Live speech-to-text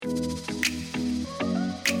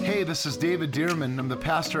Hey, this is David Dearman. I'm the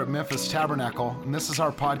pastor at Memphis Tabernacle, and this is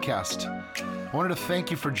our podcast. I wanted to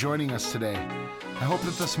thank you for joining us today. I hope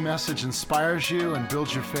that this message inspires you and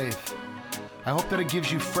builds your faith. I hope that it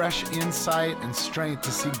gives you fresh insight and strength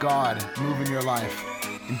to see God move in your life.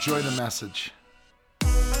 Enjoy the message. He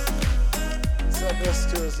said this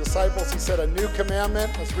to his disciples. He said, a new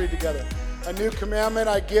commandment, let's read together. A new commandment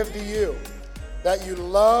I give to you, that you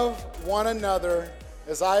love one another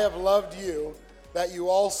as I have loved you, that you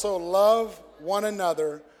also love one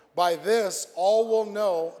another. By this, all will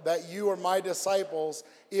know that you are my disciples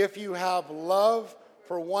if you have love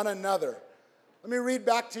for one another. Let me read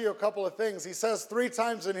back to you a couple of things. He says 3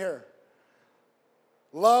 times in here,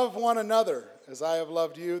 love one another as I have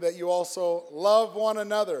loved you, that you also love one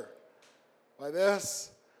another. By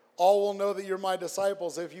this, all will know that you're my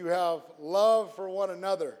disciples if you have love for one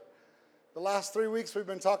another. The last 3 weeks we've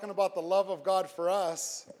been talking about the love of God for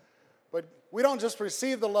us, but we don't just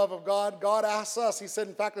receive the love of God. God asks us. He said,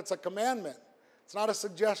 in fact, it's a commandment. It's not a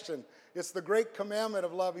suggestion. It's the great commandment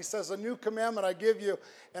of love. He says, a new commandment I give you,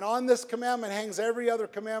 and on this commandment hangs every other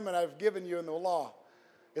commandment I've given you in the law.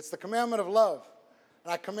 It's the commandment of love,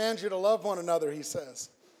 and I command you to love one another, he says.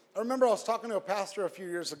 I remember I was talking to a pastor a few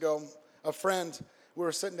years ago, a friend. We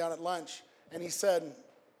were sitting down at lunch, and he said,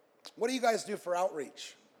 what do you guys do for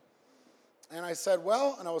outreach? And I said,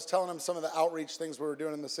 well, and I was telling him some of the outreach things we were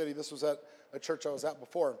doing in the city. This was at a church I was at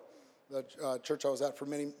before, the church I was at for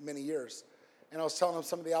many, many years. And I was telling him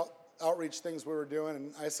some of the outreach things we were doing.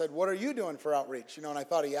 And I said, what are you doing for outreach? You know, and I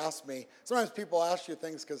thought he asked me. Sometimes people ask you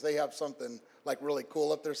things because they have something like really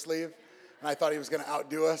cool up their sleeve. And I thought he was going to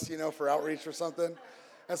outdo us, you know, for outreach or something.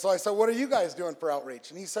 And so I said, what are you guys doing for outreach?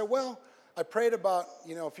 And he said, well, I prayed about,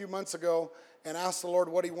 a few months ago and asked the Lord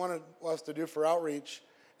what he wanted us to do for outreach.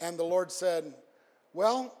 And the Lord said,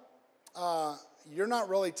 well, you're not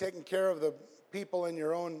really taking care of the people in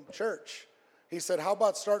your own church. He said, how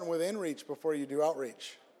about starting with inReach before you do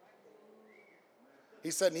outreach? He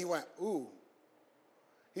said, and he went, ooh.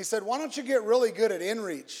 He said, why don't you get really good at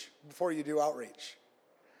inReach before you do outreach?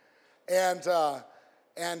 And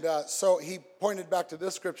so he pointed back to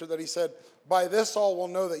this scripture that he said, by this all will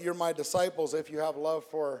know that you're my disciples if you have love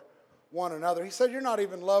for one another. He said, you're not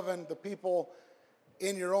even loving the people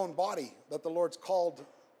in your own body that the Lord's called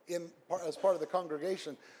in as part of the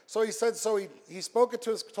congregation. So he said, he spoke it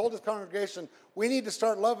to us, told his congregation, we need to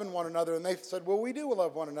start loving one another. And they said, well, we do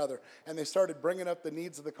love one another. And they started bringing up the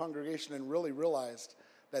needs of the congregation and really realized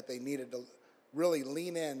that they needed to really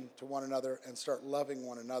lean in to one another and start loving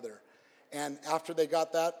one another. And after they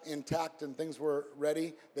got that intact and things were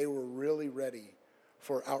ready, they were really ready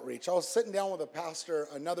for outreach. I was sitting down with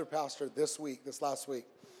another pastor this last week,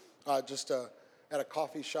 at a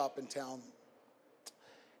coffee shop in town.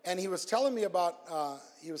 And he was telling me about,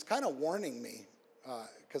 he was kind of warning me,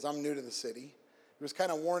 because I'm new to the city. He was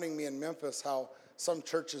kind of warning me in Memphis how some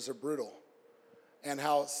churches are brutal and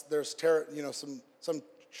how there's, some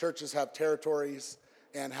churches have territories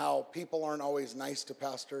and how people aren't always nice to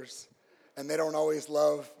pastors and they don't always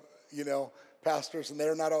love, pastors, and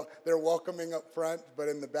they're welcoming up front, but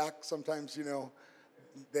in the back sometimes,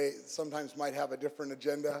 they sometimes might have a different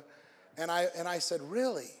agenda. And I said,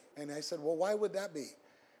 really? And I said, well, why would that be?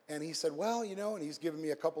 And he said, well, and he's giving me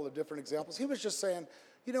a couple of different examples. He was just saying,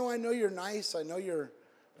 I know you're nice. I know you're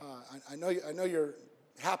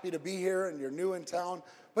happy to be here and you're new in town,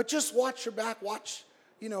 but just watch your back.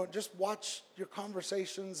 Just watch your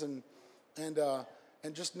conversations and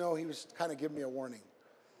just know he was kind of giving me a warning.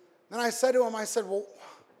 Then I said to him, well,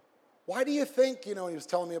 why do you think, he was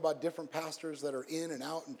telling me about different pastors that are in and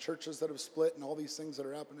out and churches that have split and all these things that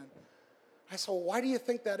are happening. I said, well, why do you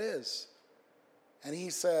think that is? And he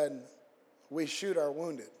said, we shoot our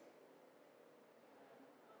wounded.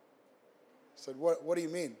 I said, what do you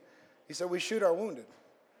mean? He said, we shoot our wounded.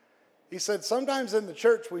 He said, sometimes in the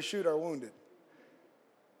church we shoot our wounded.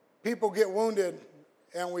 People get wounded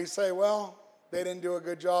and we say, well, they didn't do a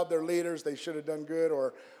good job. They're leaders. They should have done good.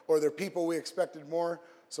 Or they're people we expected more.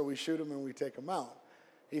 So we shoot them and we take them out.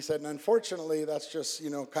 He said, and unfortunately, that's just,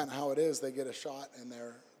 kind of how it is. They get a shot and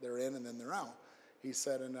they're in and then they're out. He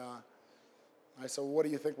said, and I said, well, what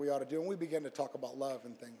do you think we ought to do? And we began to talk about love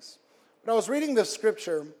and things. But I was reading this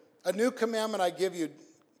scripture, a new commandment I give you,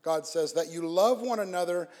 God says, that you love one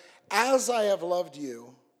another as I have loved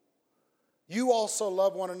you. You also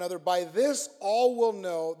love one another. By this all will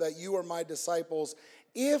know that you are my disciples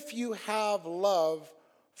if you have love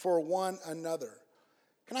for one another.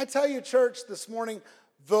 Can I tell you, church, this morning,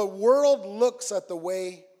 the world looks at the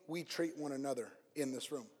way we treat one another in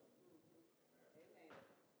this room.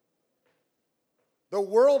 The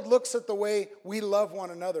world looks at the way we love one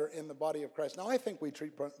another in the body of Christ. Now, I think we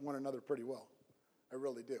treat one another pretty well. I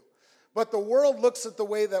really do. But the world looks at the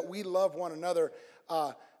way that we love one another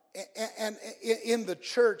and in the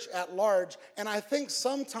church at large. And I think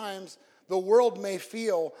sometimes the world may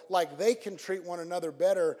feel like they can treat one another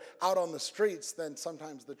better out on the streets than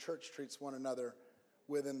sometimes the church treats one another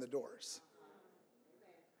within the doors.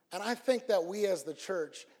 And I think that we as the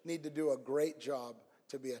church need to do a great job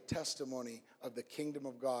to be a testimony of the kingdom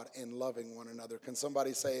of God in loving one another. Can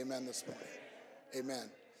somebody say amen this morning? Amen.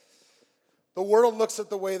 The world looks at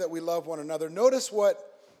the way that we love one another. Notice what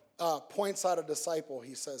points out a disciple,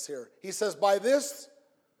 he says here. He says, by this,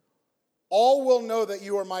 all will know that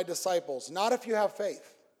you are my disciples. Not if you have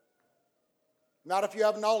faith. Not if you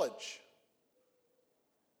have knowledge.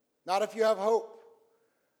 Not if you have hope.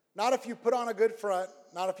 Not if you put on a good front.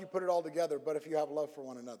 Not if you put it all together, but if you have love for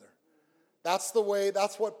one another. That's the way,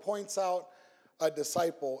 that's what points out a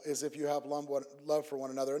disciple, is if you have love for one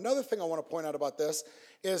another. Another thing I want to point out about this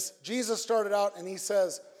is Jesus started out and he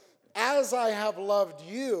says, as I have loved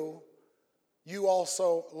you, you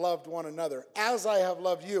also loved one another. As I have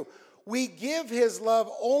loved you. We give his love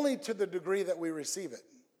only to the degree that we receive it.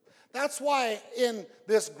 That's why in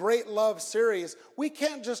this great love series, we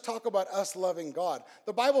can't just talk about us loving God.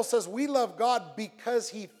 The Bible says we love God because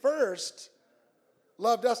he first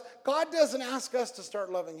loved us. God doesn't ask us to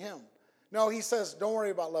start loving him. No, he says, don't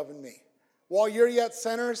worry about loving me. While you're yet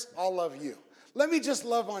sinners, I'll love you. Let me just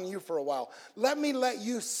love on you for a while. Let me let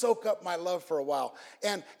you soak up my love for a while.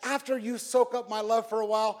 And after you soak up my love for a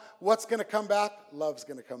while, what's going to come back? Love's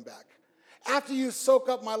going to come back. After you soak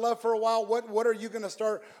up my love for a while, what are you going to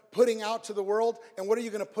start putting out to the world? And what are you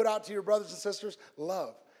going to put out to your brothers and sisters?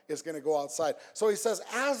 Love is going to go outside. So he says,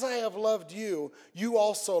 as I have loved you, you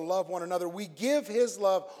also love one another. We give his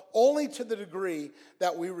love only to the degree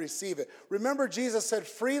that we receive it. Remember, Jesus said,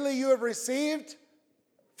 freely you have received,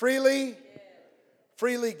 freely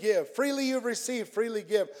give. Freely you have received, freely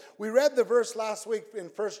give. We read the verse last week in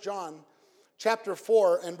 1 John chapter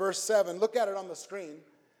 4 and verse 7. Look at it on the screen.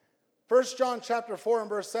 1 John chapter 4 and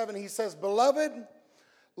verse 7, he says, beloved,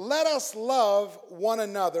 let us love one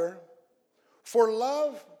another, for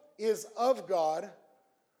love is of God.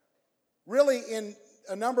 Really, in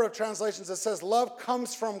a number of translations, it says love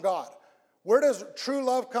comes from God. Where does true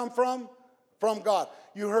love come from? From God.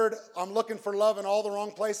 You heard, I'm looking for love in all the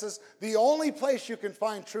wrong places. The only place you can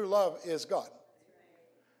find true love is God.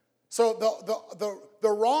 So the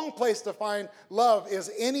wrong place to find love is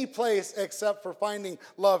any place except for finding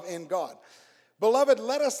love in God. Beloved,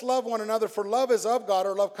 let us love one another, for love is of God,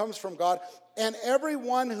 or love comes from God, and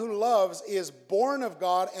everyone who loves is born of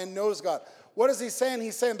God and knows God. What is he saying?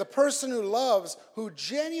 He's saying the person who loves, who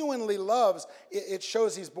genuinely loves, it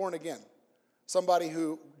shows he's born again. Somebody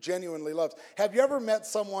who genuinely loves. Have you ever met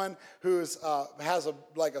someone who has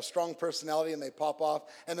a strong personality and they pop off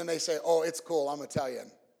and then they say, oh, it's cool, I'm Italian?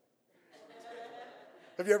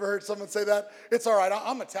 Have you ever heard someone say that? It's all right,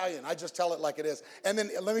 I'm Italian. I just tell it like it is. And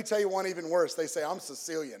then let me tell you one even worse. They say, I'm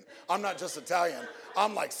Sicilian. I'm not just Italian.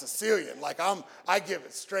 I'm like Sicilian. Like I give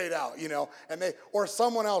it straight out, you know. Or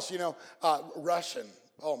someone else, you know, Russian.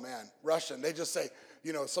 Oh man, Russian. They just say,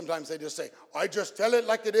 you know, sometimes they just say, I just tell it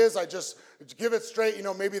like it is. I just give it straight. You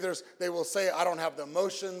know, maybe they will say, I don't have the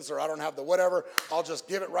emotions or I don't have the whatever. I'll just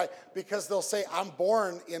give it right. Because they'll say, I'm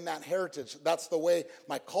born in that heritage. That's the way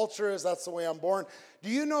my culture is. That's the way I'm born. Do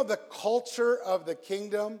you know the culture of the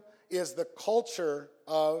kingdom is the culture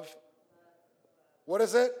of, what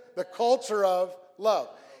is it? The culture of love.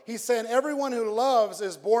 He's saying everyone who loves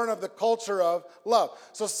is born of the culture of love.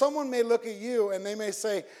 So someone may look at you and they may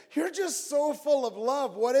say, you're just so full of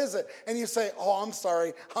love. What is it? And you say, oh, I'm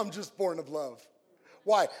sorry. I'm just born of love.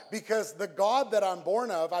 Why? Because the God that I'm born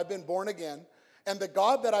of, I've been born again. And the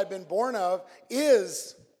God that I've been born of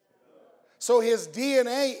is. So his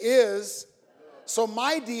DNA is. So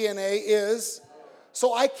my DNA is.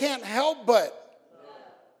 So I can't help but.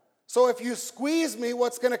 So if you squeeze me,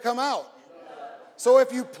 what's going to come out? So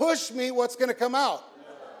if you push me, what's going to come out?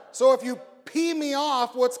 So if you pee me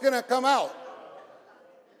off, what's going to come out?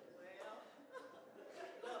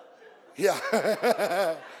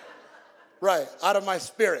 Yeah. Right. Out of my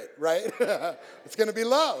spirit, right? It's going to be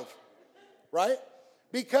love, right?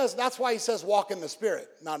 Because that's why he says walk in the spirit,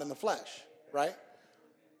 not in the flesh, right?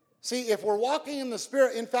 See, if we're walking in the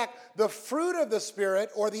Spirit, in fact, the fruit of the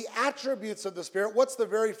Spirit or the attributes of the Spirit, what's the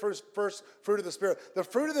very first fruit of the Spirit? The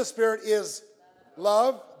fruit of the Spirit is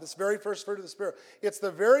love, this very first fruit of the Spirit. It's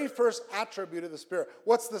the very first attribute of the Spirit.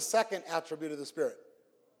 What's the second attribute of the Spirit?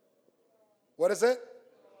 What is it?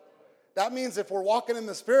 That means if we're walking in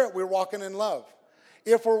the Spirit, we're walking in love.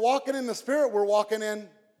 If we're walking in the Spirit, we're walking in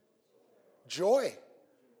joy.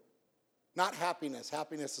 Not happiness.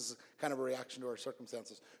 Happiness is kind of a reaction to our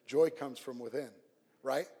circumstances. Joy comes from within,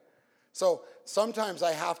 right? So sometimes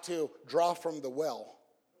I have to draw from the well,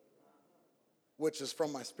 which is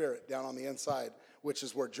from my spirit down on the inside, which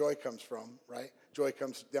is where joy comes from, right? Joy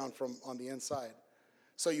comes down from on the inside.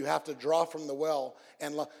 So you have to draw from the well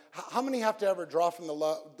and love. How many have to ever draw from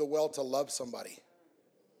the well to love somebody?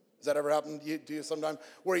 Does that ever happen to you sometime?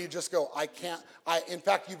 Where you just go, in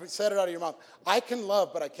fact, you've said it out of your mouth. I can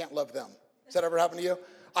love, but I can't love them. Does that ever happen to you?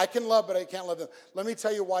 I can love, but I can't love them. Let me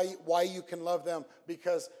tell you why you can love them.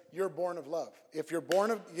 Because you're born of love. If you're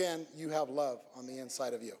born again, you have love on the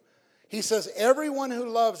inside of you. He says, everyone who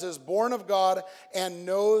loves is born of God and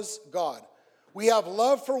knows God. We have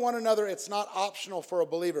love for one another. It's not optional for a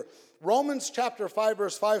believer. Romans chapter 5,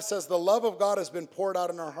 verse 5 says, the love of God has been poured out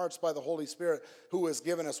in our hearts by the Holy Spirit who has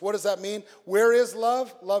given us. What does that mean? Where is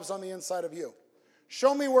love? Love's on the inside of you.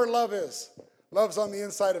 Show me where love is. Love's on the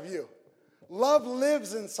inside of you. Love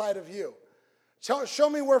lives inside of you. Show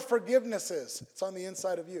me where forgiveness is. It's on the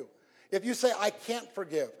inside of you. If you say, I can't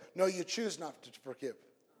forgive, no, you choose not to forgive.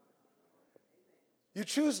 You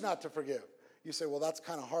choose not to forgive. You say, well, that's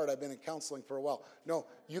kind of hard. I've been in counseling for a while. No,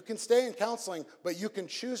 you can stay in counseling, but you can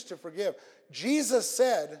choose to forgive. Jesus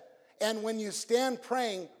said, and when you stand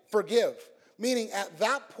praying, forgive. Meaning at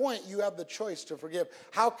that point, you have the choice to forgive.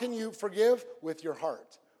 How can you forgive? With your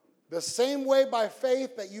heart. The same way by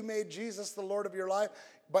faith that you made Jesus the Lord of your life,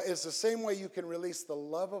 but it's the same way you can release the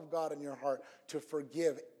love of God in your heart to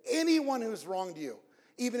forgive anyone who's wronged you,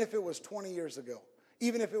 even if it was 20 years ago.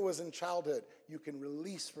 Even if it was in childhood, you can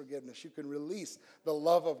release forgiveness. You can release the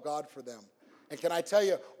love of God for them. And can I tell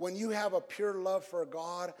you, when you have a pure love for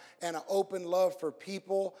God and an open love for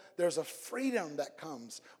people, there's a freedom that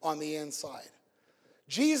comes on the inside.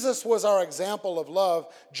 Jesus was our example of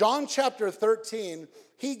love. John chapter 13,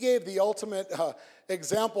 he gave the ultimate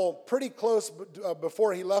example pretty close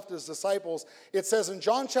before he left his disciples. It says in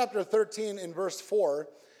John chapter 13 in verse 4,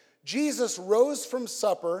 Jesus rose from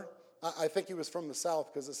supper. I think he was from the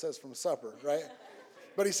south because it says from supper, right?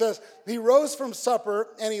 But he says, he rose from supper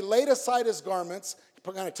and he laid aside his garments.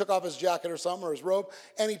 He kind of took off his jacket or something or his robe.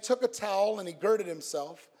 And he took a towel and he girded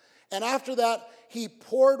himself. And after that, he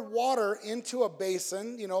poured water into a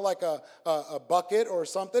basin, like a bucket or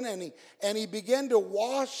something. And he began to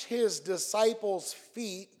wash his disciples'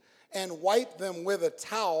 feet and wipe them with a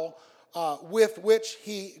towel with which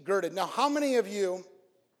he girded. Now, how many of you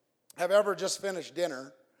have ever just finished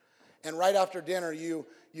dinner? And right after dinner, you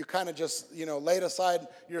kind of just, laid aside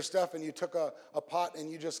your stuff and you took a pot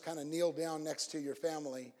and you just kind of kneeled down next to your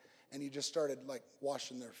family and you just started like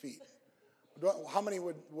washing their feet. How many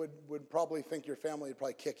would probably think your family would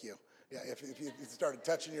probably kick you? Yeah, if you started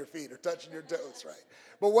touching your feet or touching your toes, right?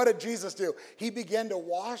 But what did Jesus do? He began to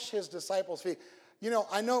wash his disciples' feet.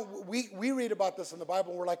 I know we read about this in the Bible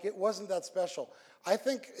and we're like, it wasn't that special. I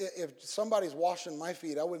think if somebody's washing my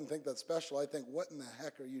feet, I wouldn't think that's special. I think, what in the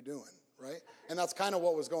heck are you doing, right? And that's kind of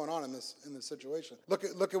what was going on in this situation. Look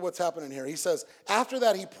at what's happening here. He says, after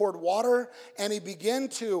that he poured water and he began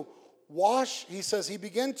to wash, he says, he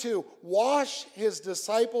began to wash his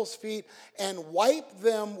disciples' feet and wipe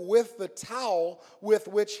them with the towel with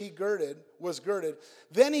which he was girded.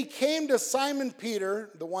 Then he came to Simon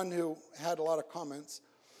Peter, the one who had a lot of comments,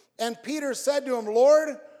 and Peter said to him, Lord,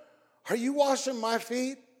 are you washing my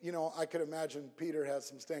feet? I could imagine Peter had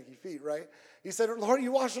some stanky feet, right? He said, Lord, are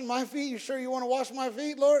you washing my feet? You sure you want to wash my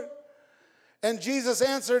feet, Lord? And Jesus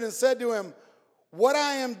answered and said to him, what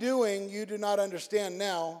I am doing you do not understand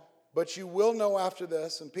now, but you will know after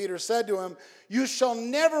this. And Peter said to him, you shall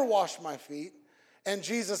never wash my feet. And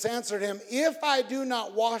Jesus answered him, if I do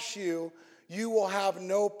not wash you, you will have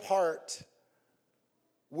no part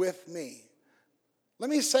with me. Let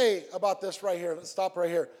me say about this right here. Let's stop right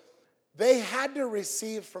here. They had to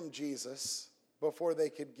receive from Jesus before they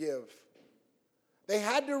could give. They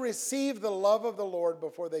had to receive the love of the Lord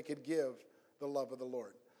before they could give the love of the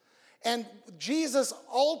Lord. And Jesus'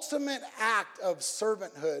 ultimate act of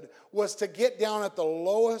servanthood was to get down at the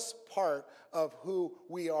lowest part of who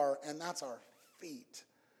we are, and that's our feet.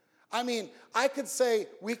 I mean, I could say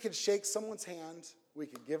we could shake someone's hand, we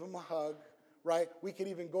could give them a hug, right? We could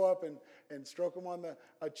even go up and stroke them on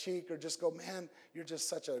a cheek or just go, man, you're just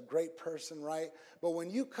such a great person, right? But when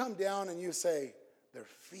you come down and you say, their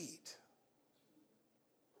feet,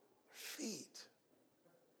 feet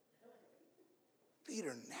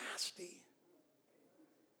are nasty.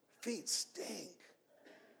 Feet stink.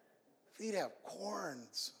 Feet have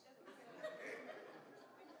corns.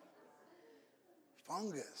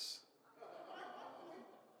 Fungus.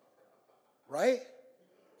 Right?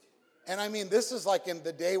 And I mean, this is like in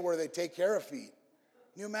the day where they take care of feet.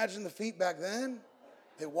 Can you imagine the feet back then?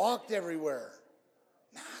 They walked everywhere.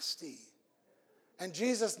 Nasty. And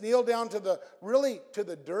Jesus kneeled down to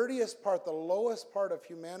the dirtiest part, the lowest part of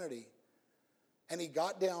humanity. And he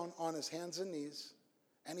got down on his hands and knees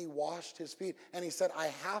and he washed his feet. And he said, I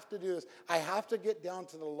have to do this. I have to get down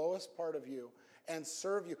to the lowest part of you and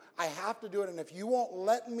serve you. I have to do it. And if you won't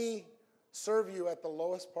let me serve you at the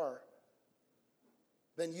lowest part,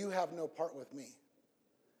 then you have no part with me.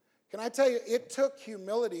 Can I tell you, it took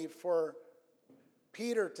humility for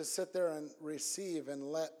Peter to sit there and receive and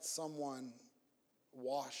let someone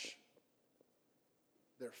wash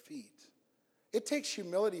their feet. It takes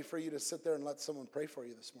humility for you to sit there and let someone pray for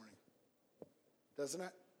you this morning. Doesn't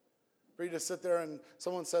it? For you to sit there and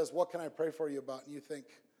someone says, what can I pray for you about? And you think,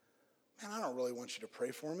 man, I don't really want you to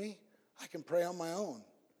pray for me. I can pray on my own.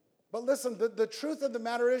 But listen, the truth of the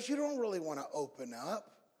matter is you don't really want to open up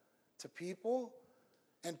to people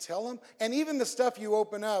and tell them. And even the stuff you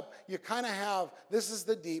open up, you kind of have, this is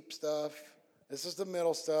the deep stuff. This is the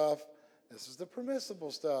middle stuff. This is the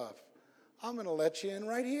permissible stuff. I'm going to let you in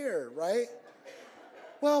right here, right?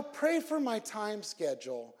 Well, pray for my time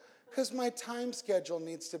schedule, because my time schedule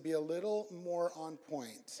needs to be a little more on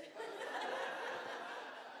point.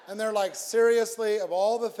 And they're like, seriously, of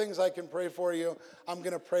all the things I can pray for you, I'm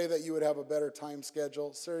going to pray that you would have a better time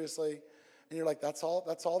schedule. Seriously. And you're like, that's all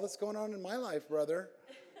that's going on in my life, brother.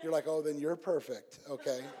 You're like, oh, then you're perfect.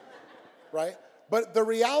 Okay. Right? But the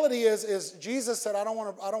reality is Jesus said, I don't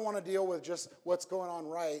want to deal with just what's going on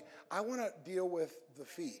right. I want to deal with the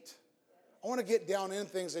feet. I want to get down in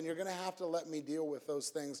things, and you're going to have to let me deal with those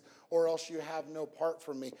things, or else you have no part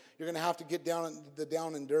for me. You're going to have to get down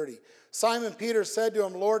and dirty. Simon Peter said to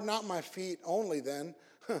him, Lord, not my feet only then.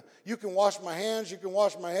 You can wash my hands, you can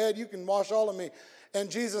wash my head, you can wash all of me. And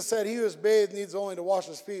Jesus said, he who is bathed needs only to wash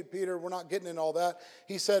his feet. Peter, we're not getting into all that.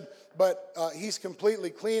 He said, but he's completely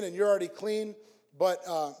clean, and you're already clean, but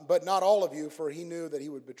not all of you, for he knew that he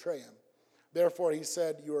would betray him. Therefore, he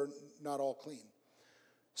said, you are not all clean.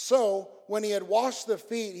 So, when he had washed the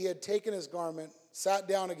feet, he had taken his garment, sat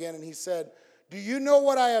down again, and he said, do you know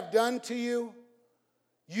what I have done to you?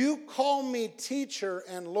 You call me teacher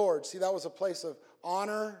and Lord. See, that was a place of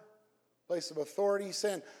honor, place of authority. He's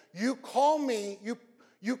saying, you call me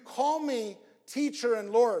teacher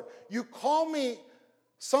and Lord. You call me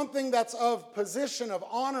something that's of position, of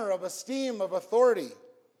honor, of esteem, of authority.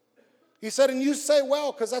 He said, and you say,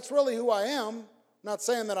 well, because that's really who I am. I'm not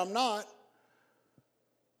saying that I'm not.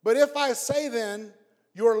 But if I say then,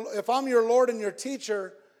 if I'm your Lord and your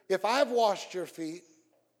teacher, if I've washed your feet,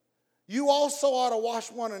 you also ought to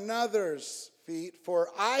wash one another's feet. For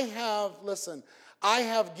I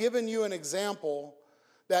have given you an example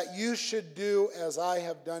that you should do as I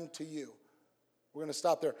have done to you. We're going to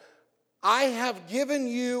stop there. I have given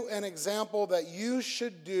you an example that you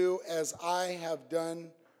should do as I have done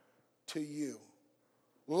to you.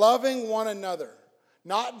 Loving one another.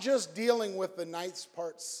 Not just dealing with the nice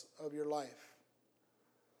parts of your life.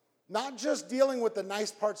 Not just dealing with the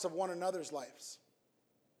nice parts of one another's lives.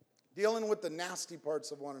 Dealing with the nasty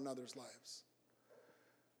parts of one another's lives.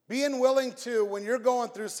 Being willing to, when you're going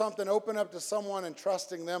through something, open up to someone and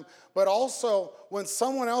trusting them. But also, when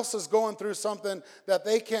someone else is going through something, that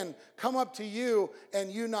they can come up to you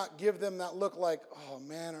and you not give them that look like, oh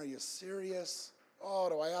man, are you serious? Oh,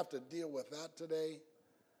 do I have to deal with that today?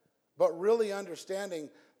 But really understanding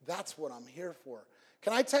that's what I'm here for.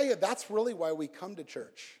 Can I tell you, that's really why we come to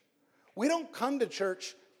church. We don't come to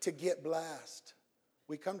church to get blessed.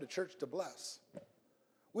 We come to church to bless.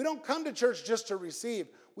 We don't come to church just to receive.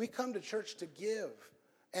 We come to church to give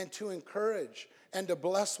and to encourage and to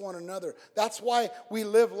bless one another. That's why we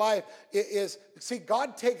live life. See,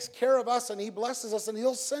 God takes care of us and he blesses us, and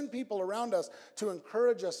he'll send people around us to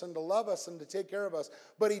encourage us and to love us and to take care of us.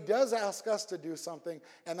 But he does ask us to do something,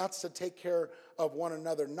 and that's to take care of one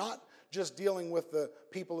another. Not just dealing with the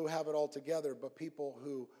people who have it all together, but people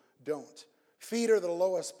who don't. Feet are the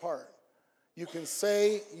lowest part. You can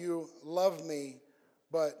say you love me,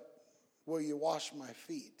 but will you wash my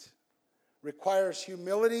feet? Requires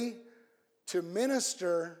humility to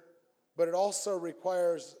minister, but it also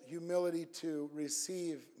requires humility to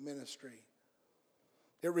receive ministry.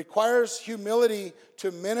 It requires humility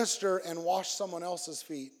to minister and wash someone else's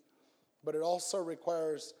feet, but it also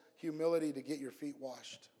requires humility to get your feet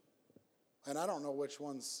washed. And I don't know which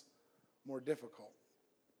one's more difficult.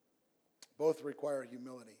 Both require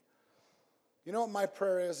humility. You know what my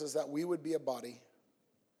prayer is that we would be a body,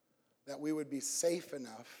 that we would be safe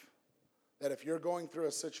enough that if you're going through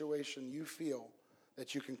a situation, you feel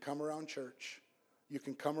that you can come around church, you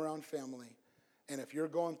can come around family, and if you're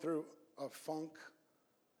going through a funk,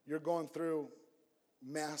 you're going through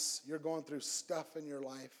mess, you're going through stuff in your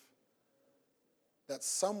life, that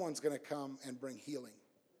someone's going to come and bring healing.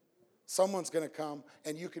 Someone's going to come,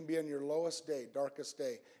 and you can be in your lowest day, darkest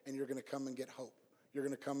day, and you're going to come and get hope. You're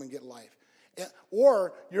going to come and get life.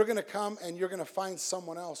 Or you're going to come and you're going to find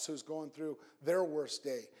someone else who's going through their worst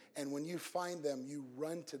day. And when you find them, you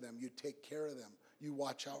run to them. You take care of them. You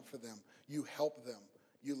watch out for them. You help them.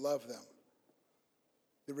 You love them.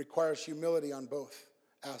 It requires humility on both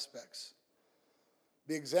aspects.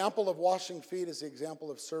 The example of washing feet is the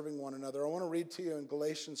example of serving one another. I want to read to you in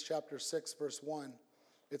Galatians chapter 6, verse 1.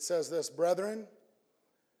 It says this, brethren,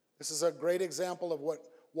 this is a great example of what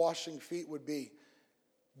washing feet would be.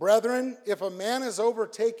 Brethren, if a man is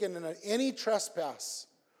overtaken in any trespass,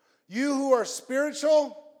 you who are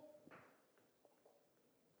spiritual,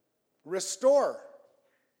 restore.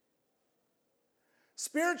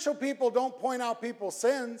 Spiritual people don't point out people's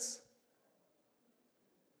sins.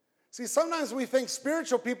 See, sometimes we think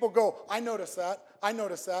spiritual people go, I notice that, I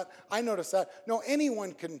notice that, I notice that. No,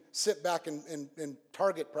 anyone can sit back and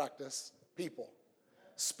target practice people.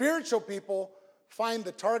 Spiritual people find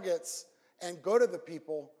the targets and go to the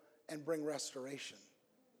people and bring restoration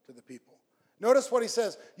to the people. Notice what he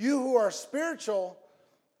says, you who are spiritual,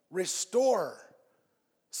 restore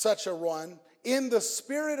such a one in the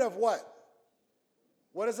spirit of what?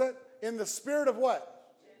 What is it? In the spirit of what?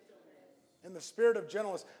 In the spirit of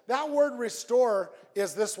gentleness. That word restore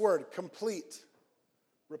is this word, complete,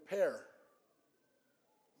 repair,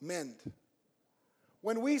 mend.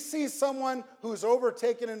 When we see someone who's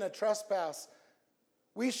overtaken in a trespass,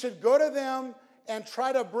 we should go to them and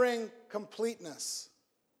try to bring completeness,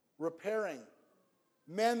 repairing,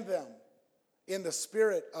 mend them in the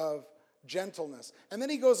spirit of gentleness. And then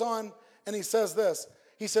he goes on and he says this.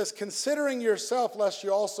 He says, considering yourself lest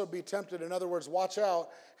you also be tempted. In other words, watch out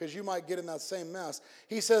because you might get in that same mess.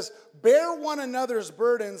 He says, bear one another's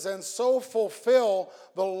burdens and so fulfill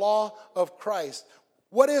the law of Christ.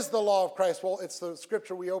 What is the law of Christ? Well, it's the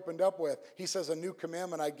scripture we opened up with. He says, a new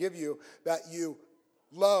commandment I give you, that you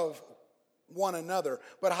love one another.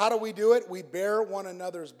 But how do we do it? We bear one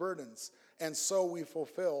another's burdens, and so we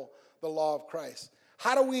fulfill the law of Christ.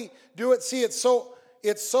 How do we do it? See, it's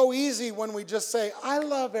so easy when we just say, I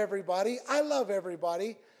love everybody, I love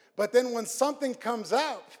everybody. But then when something comes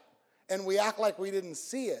up and we act like we didn't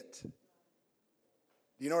see it,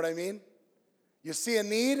 you know what I mean? You see a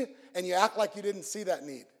need and you act like you didn't see that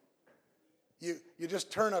need. You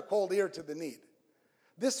just turn a cold ear to the need.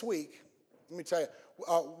 This week, let me tell you,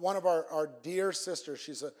 one of our dear sisters,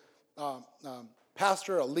 she's a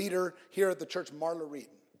pastor, a leader here at the church, Marla Reed.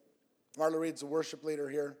 Marla Reed's a worship leader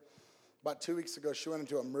here. About 2 weeks ago, she went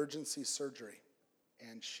into emergency surgery,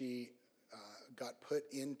 and she got put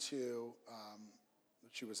into,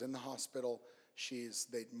 she was in the hospital.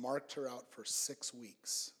 They marked her out for 6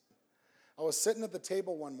 weeks. I was sitting at the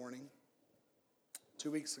table one morning, 2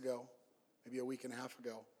 weeks ago, maybe a week and a half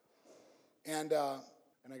ago, and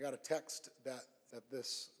I got a text that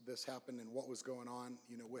this happened and what was going on,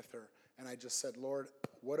 with her. And I just said, Lord,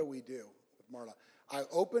 what do we do with Marla? I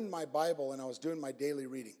opened my Bible and I was doing my daily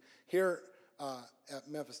reading. Here at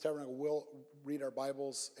Memphis Tabernacle, we'll read our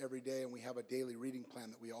Bibles every day, and we have a daily reading plan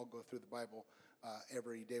that we all go through the Bible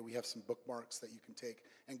every day. We have some bookmarks that you can take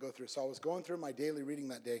and go through. So I was going through my daily reading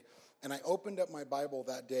that day, and I opened up my Bible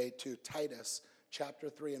that day to Titus chapter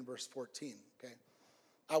 3 and verse 14, okay?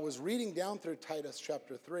 I was reading down through Titus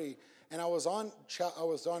chapter 3, and I was on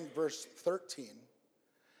verse 13,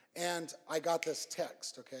 and I got this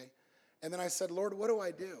text, okay? And then I said, Lord, what do?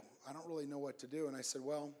 I don't really know what to do. And I said,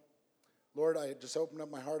 well, Lord, I just opened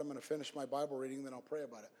up my heart. I'm going to finish my Bible reading, then I'll pray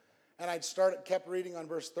about it. And I kept reading on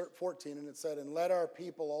verse 14, and it said, and let our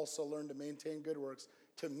people also learn to maintain good works,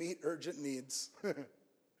 to meet urgent needs,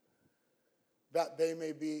 that they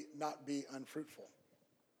may not be unfruitful.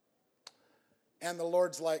 And the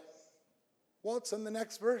Lord's like, well, it's in the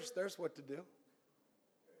next verse. There's what to do.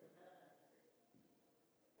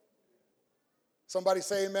 Somebody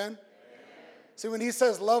say amen? Amen. See, when he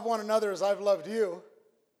says love one another as I've loved you,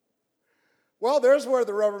 well, there's where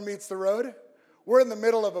the rubber meets the road. We're in the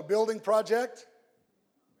middle of a building project.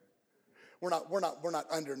 We're not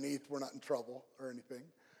underneath. We're not in trouble or anything.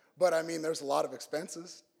 But I mean, there's a lot of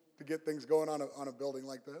expenses to get things going on a building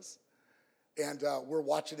like this. And we're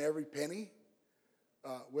watching every penny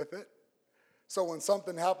with it. So when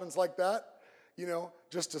something happens like that,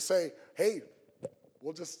 just to say, hey,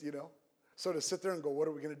 we'll just, so to sit there and go, what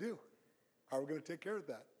are we going to do? How are we going to take care of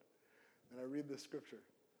that? And I read this scripture,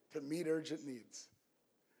 to meet urgent needs.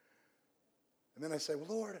 And then I say, well,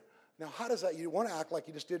 Lord, Now, how does that, you want to act like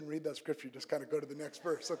you just didn't read that scripture, you just kind of go to the next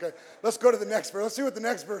verse, okay? Let's go to the next verse. Let's see what the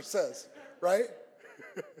next verse says, right?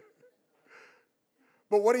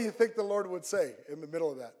 But what do you think the Lord would say in the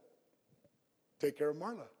middle of that? Take care of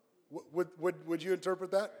Marla. Would you interpret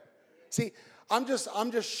that? See, I'm just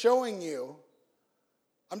showing you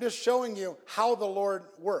how the Lord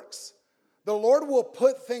works. The Lord will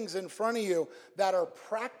put things in front of you that are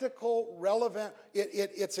practical, relevant.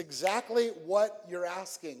 It's exactly what you're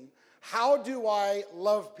asking. How do I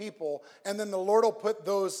love people? And then the Lord will put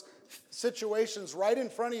those situations right in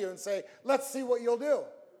front of you and say, let's see what you'll do.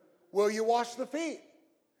 Will you wash the feet?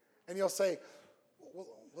 And you'll say, well,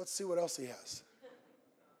 let's see what else he has.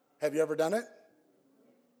 Have you ever done it?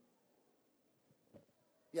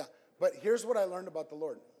 Yeah, but here's what I learned about the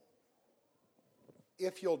Lord.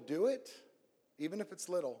 If you'll do it, even if it's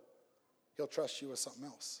little, he'll trust you with something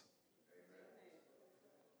else.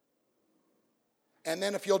 And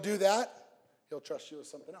then if you'll do that, he'll trust you with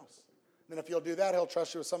something else. And then if you'll do that, he'll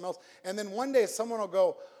trust you with something else. And then one day someone will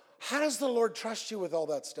go, how does the Lord trust you with all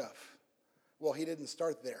that stuff? Well, he didn't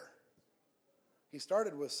start there. He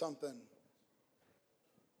started with something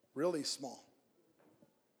really small.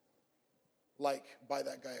 Like, buy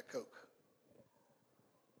that guy a Coke.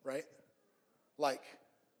 Right? Like,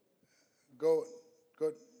 go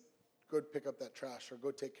pick up that trash or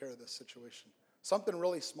go take care of this situation. Something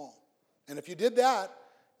really small. And if you did that,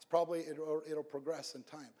 it's probably, it'll progress in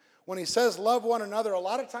time. When he says love one another, a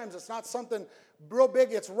lot of times it's not something real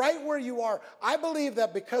big. It's right where you are. I believe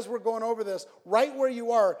that because we're going over this, right where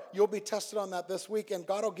you are, you'll be tested on that this week, and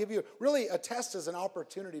God will give you, really, a test is an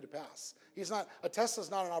opportunity to pass. A test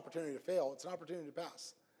is not an opportunity to fail. It's an opportunity to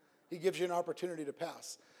pass. He gives you an opportunity to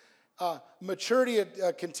pass. Maturity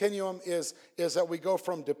continuum is that we go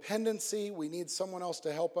from dependency, we need someone else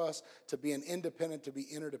to help us, to being independent, to be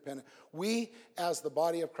interdependent. We, as the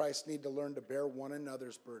body of Christ, need to learn to bear one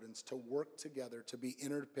another's burdens, to work together, to be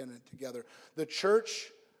interdependent together. The church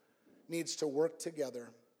needs to work together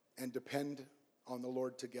and depend on the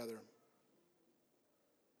Lord together.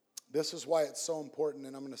 This is why it's so important,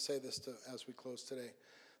 and I'm going to say this as we close today.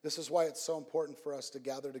 This is why it's so important for us to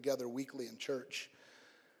gather together weekly in church.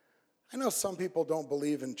 I know some people don't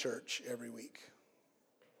believe in church every week.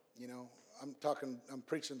 You know, I'm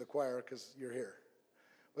preaching to the choir because you're here.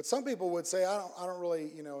 But some people would say, I don't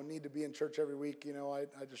really, need to be in church every week.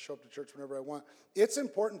 I just show up to church whenever I want. It's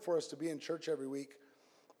important for us to be in church every week,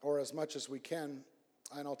 or as much as we can,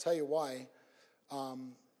 and I'll tell you why.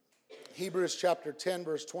 Hebrews chapter 10,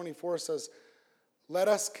 verse 24 says, let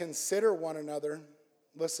us consider one another.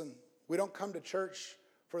 Listen, we don't come to church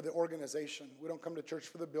for the organization. We don't come to church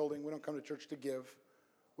for the building. We don't come to church to give.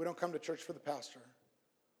 We don't come to church for the pastor.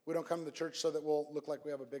 We don't come to the church so that we'll look like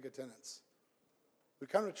we have a big attendance. We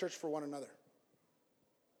come to church for one another.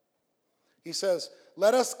 He says,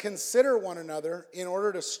 let us consider one another in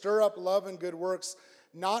order to stir up love and good works,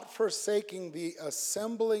 not forsaking the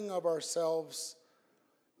assembling of ourselves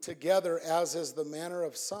together, as is the manner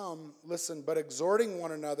of some, listen, but exhorting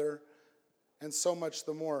one another, and so much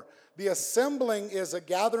the more. The assembling is a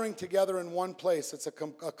gathering together in one place. It's a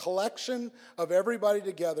collection of everybody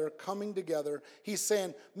together, coming together. He's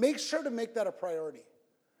saying, make sure to make that a priority.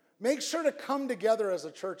 Make sure to come together as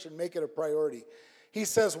a church and make it a priority. He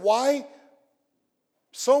says, why?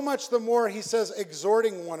 So much the more, he says,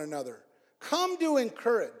 exhorting one another. Come to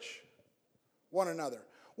encourage one another.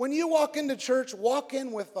 When you walk into church, walk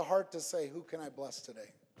in with the heart to say, who can I bless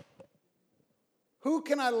today? Who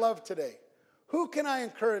can I love today? Who can I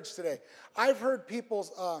encourage today? I've heard people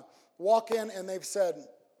walk in and they've said,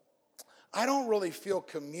 I don't really feel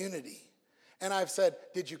community. And I've said,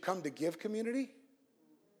 did you come to give community?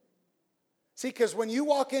 See, because when you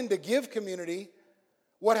walk in to give community,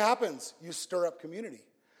 what happens? You stir up community.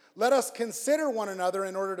 Let us consider one another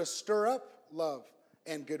in order to stir up love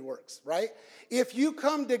and good works, right? If you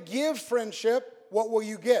come to give friendship, what will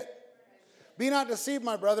you get? Be not deceived,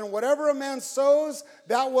 my brethren. Whatever a man sows,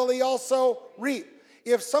 that will he also reap.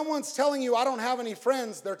 If someone's telling you, I don't have any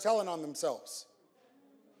friends, they're telling on themselves.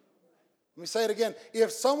 Let me say it again.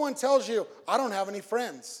 If someone tells you, I don't have any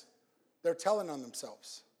friends, they're telling on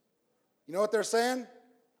themselves. You know what they're saying?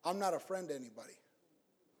 I'm not a friend to anybody.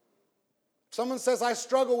 If someone says, I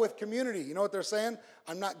struggle with community, you know what they're saying?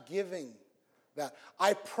 I'm not giving that.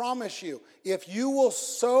 I promise you, if you will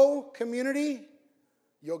sow community,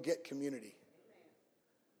 you'll get community.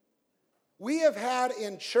 We have had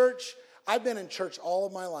in church, I've been in church all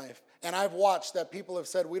of my life, and I've watched that people have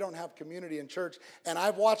said, we don't have community in church. And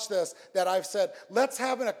I've watched this, that I've said, let's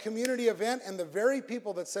have a community event, and the very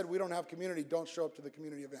people that said we don't have community don't show up to the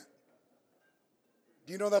community event.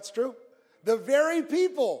 Do you know that's true? The very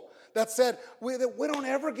people that said, we don't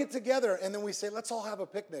ever get together. And then we say, let's all have a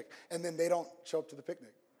picnic. And then they don't show up to the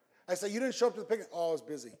picnic. I say, you didn't show up to the picnic? Oh, I was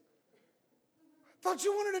busy. Thought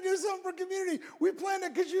you wanted to do something for community. We planned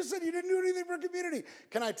it because you said you didn't do anything for community.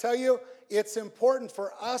 Can I tell you, it's important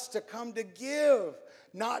for us to come to give,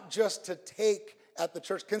 not just to take at the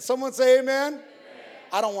church. Can someone say amen? Amen.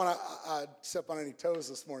 I don't want to step on any toes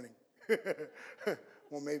this morning.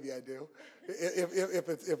 Well, maybe I do,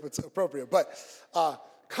 if it's appropriate. But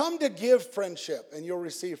come to give friendship, and you'll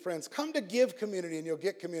receive friends. Come to give community, and you'll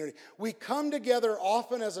get community. We come together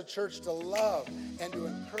often as a church to love and to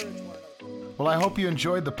encourage one another. Well, I hope you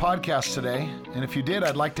enjoyed the podcast today. And if you did,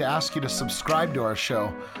 I'd like to ask you to subscribe to our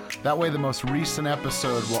show. That way the most recent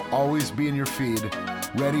episode will always be in your feed,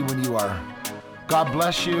 ready when you are. God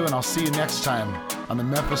bless you, and I'll see you next time on the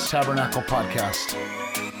Memphis Tabernacle Podcast.